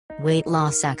Weight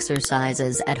loss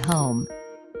exercises at home.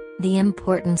 The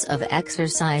importance of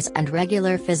exercise and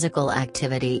regular physical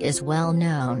activity is well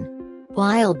known.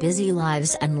 While busy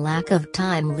lives and lack of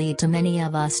time lead to many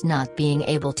of us not being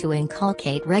able to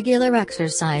inculcate regular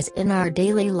exercise in our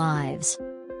daily lives,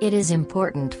 it is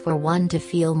important for one to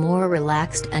feel more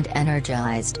relaxed and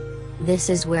energized. This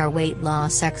is where weight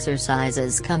loss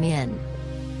exercises come in.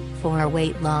 For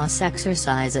weight loss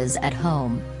exercises at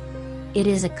home. It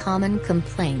is a common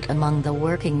complaint among the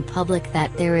working public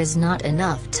that there is not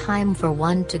enough time for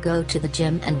one to go to the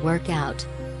gym and work out.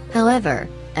 However,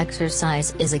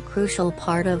 exercise is a crucial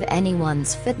part of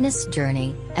anyone's fitness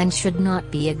journey, and should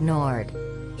not be ignored.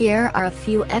 Here are a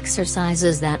few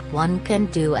exercises that one can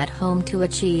do at home to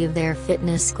achieve their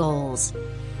fitness goals.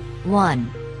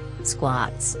 1.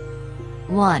 Squats.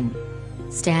 1.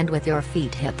 Stand with your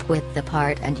feet hip-width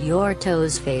apart and your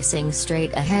toes facing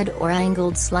straight ahead or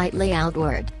angled slightly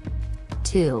outward.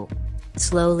 2.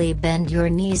 Slowly bend your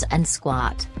knees and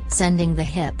squat, sending the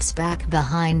hips back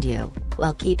behind you,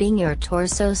 while keeping your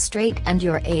torso straight and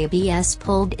your abs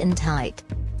pulled in tight.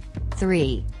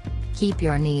 3. Keep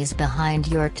your knees behind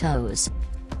your toes.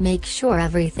 Make sure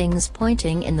everything's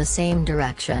pointing in the same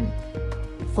direction.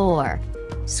 4.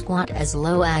 Squat as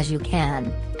low as you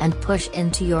can, and push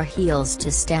into your heels to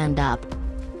stand up.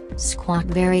 Squat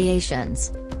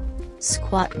variations.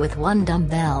 Squat with one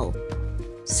dumbbell.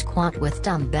 Squat with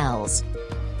dumbbells.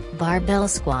 Barbell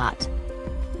squat.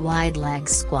 Wide leg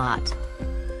squat.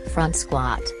 Front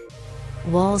squat.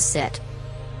 Wall sit.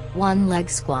 One leg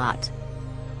squat.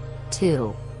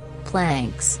 2.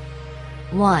 Planks.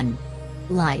 1.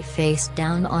 Lie face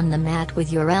down on the mat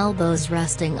with your elbows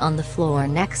resting on the floor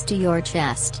next to your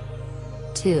chest.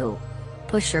 2.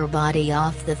 Push your body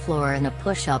off the floor in a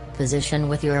push-up position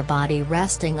with your body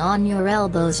resting on your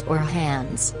elbows or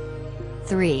hands.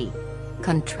 3.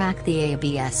 Contract the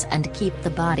abs and keep the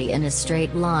body in a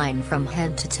straight line from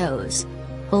head to toes.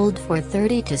 Hold for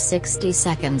 30 to 60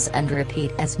 seconds and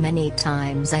repeat as many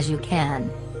times as you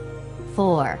can.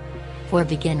 4. For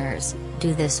beginners,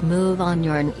 do this move on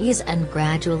your knees and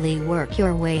gradually work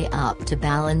your way up to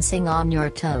balancing on your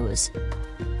toes.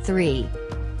 3.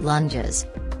 Lunges.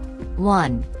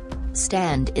 1.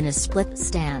 Stand in a split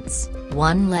stance,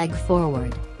 one leg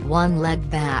forward, one leg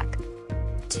back.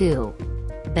 2.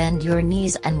 Bend your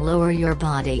knees and lower your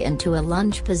body into a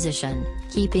lunge position,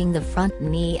 keeping the front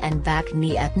knee and back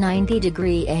knee at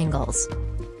 90-degree angles.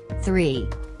 3.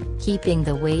 Keeping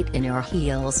the weight in your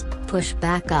heels, push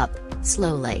back up,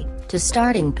 slowly, to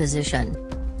starting position.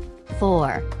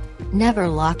 4. Never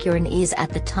lock your knees at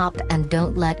the top and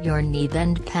don't let your knee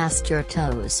bend past your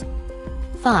toes.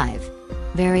 5.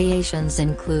 Variations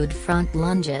include front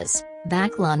lunges,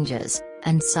 back lunges,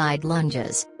 and side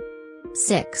lunges.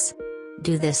 6.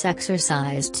 Do this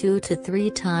exercise 2 to 3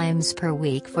 times per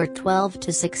week for 12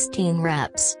 to 16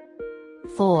 reps.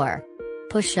 4.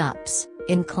 Push-ups,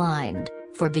 inclined,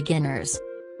 for beginners.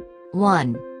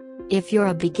 1. If you're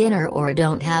a beginner or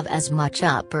don't have as much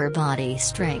upper body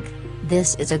strength,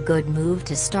 this is a good move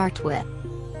to start with.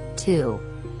 2.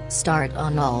 Start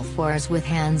on all fours with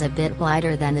hands a bit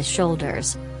wider than the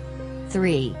shoulders.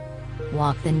 3.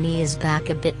 Walk the knees back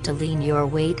a bit to lean your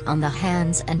weight on the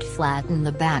hands and flatten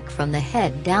the back from the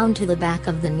head down to the back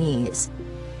of the knees.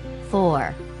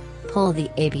 4. Pull the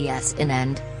abs in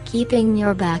and, keeping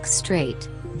your back straight,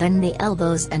 bend the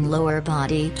elbows and lower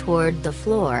body toward the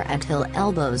floor until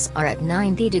elbows are at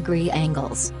 90-degree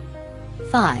angles.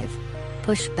 5.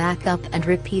 Push back up and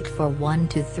repeat for 1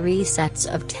 to 3 sets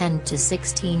of 10 to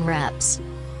 16 reps.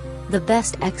 The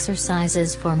best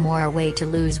exercises for more way to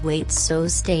lose weight, so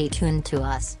stay tuned to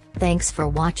us. Thanks for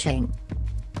watching.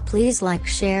 Please like,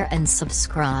 share and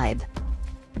subscribe.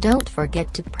 Don't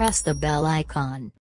forget to press the bell icon.